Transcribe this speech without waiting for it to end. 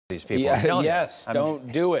these people. I'm telling yes, you.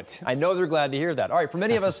 don't do it. I know they're glad to hear that. All right, for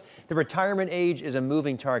many of us, the retirement age is a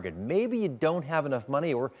moving target. Maybe you don't have enough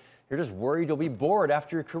money, or you're just worried you'll be bored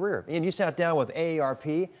after your career. And you sat down with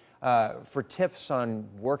AARP for tips on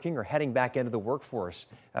working or heading back into the workforce.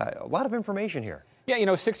 A lot of information here. Yeah, you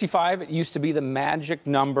know, 65, it used to be the magic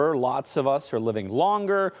number. Lots of us are living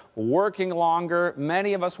longer, working longer,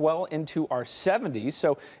 many of us well into our 70s.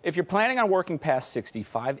 So if you're planning on working past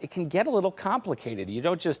 65, it can get a little complicated. You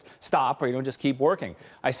don't just stop or you don't just keep working.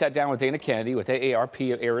 I sat down with Dana Kennedy with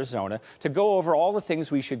AARP of Arizona to go over all the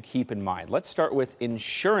things we should keep in mind. Let's start with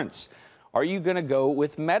insurance. Are you going to go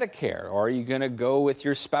with Medicare? Or are you going to go with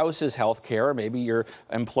your spouse's health care? Or maybe your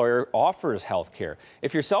employer offers health care.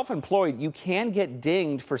 If you're self-employed, you can get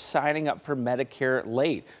dinged for signing up for Medicare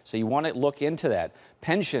late. So you want to look into that.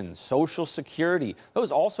 Pensions, Social Security,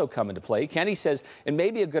 those also come into play. Kenny says it may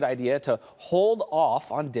be a good idea to hold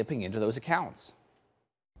off on dipping into those accounts.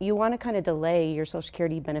 You want to kind of delay your Social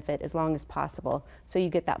Security benefit as long as possible so you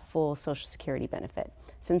get that full Social Security benefit.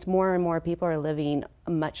 Since more and more people are living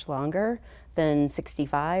much longer than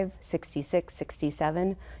 65, 66,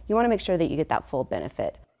 67, you want to make sure that you get that full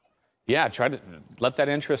benefit. Yeah, try to let that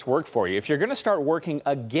interest work for you. If you're going to start working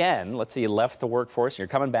again, let's say you left the workforce and you're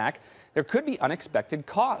coming back, there could be unexpected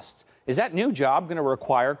costs. Is that new job going to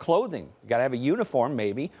require clothing? You got to have a uniform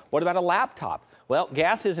maybe. What about a laptop? Well,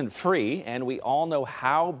 gas isn't free, and we all know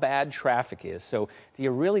how bad traffic is. So do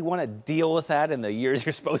you really want to deal with that in the years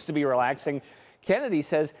you're supposed to be relaxing? Kennedy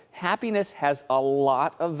says happiness has a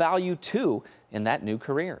lot of value, too, in that new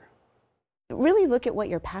career. Really look at what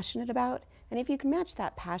you're passionate about, and if you can match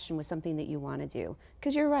that passion with something that you want to do.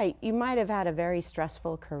 Because you're right, you might have had a very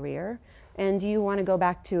stressful career, and you want to go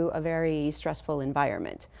back to a very stressful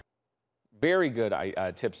environment. Very good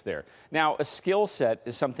tips there. Now, a skill set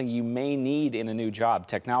is something you may need in a new job.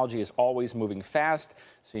 Technology is always moving fast,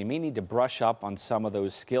 so you may need to brush up on some of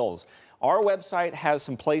those skills. Our website has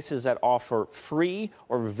some places that offer free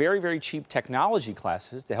or very, very cheap technology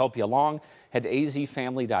classes to help you along. Head to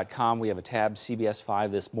azfamily.com. We have a tab, CBS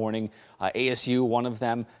 5 this morning. ASU, one of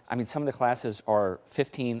them. I mean, some of the classes are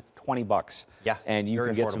 $15, $20. Yeah, and you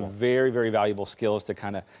can get some very, very valuable skills to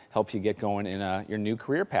kind of help you get going in your new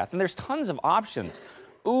career path. And there's tons of options.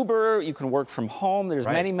 Uber, you can work from home. There's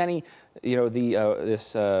many, you know,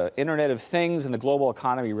 this Internet of Things and the global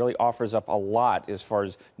economy really offers up a lot as far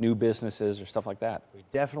as new businesses or stuff like that. We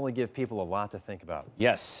definitely give people a lot to think about.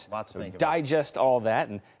 Yes. Lots to think about. Digest all that.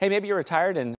 And hey, maybe you're retired and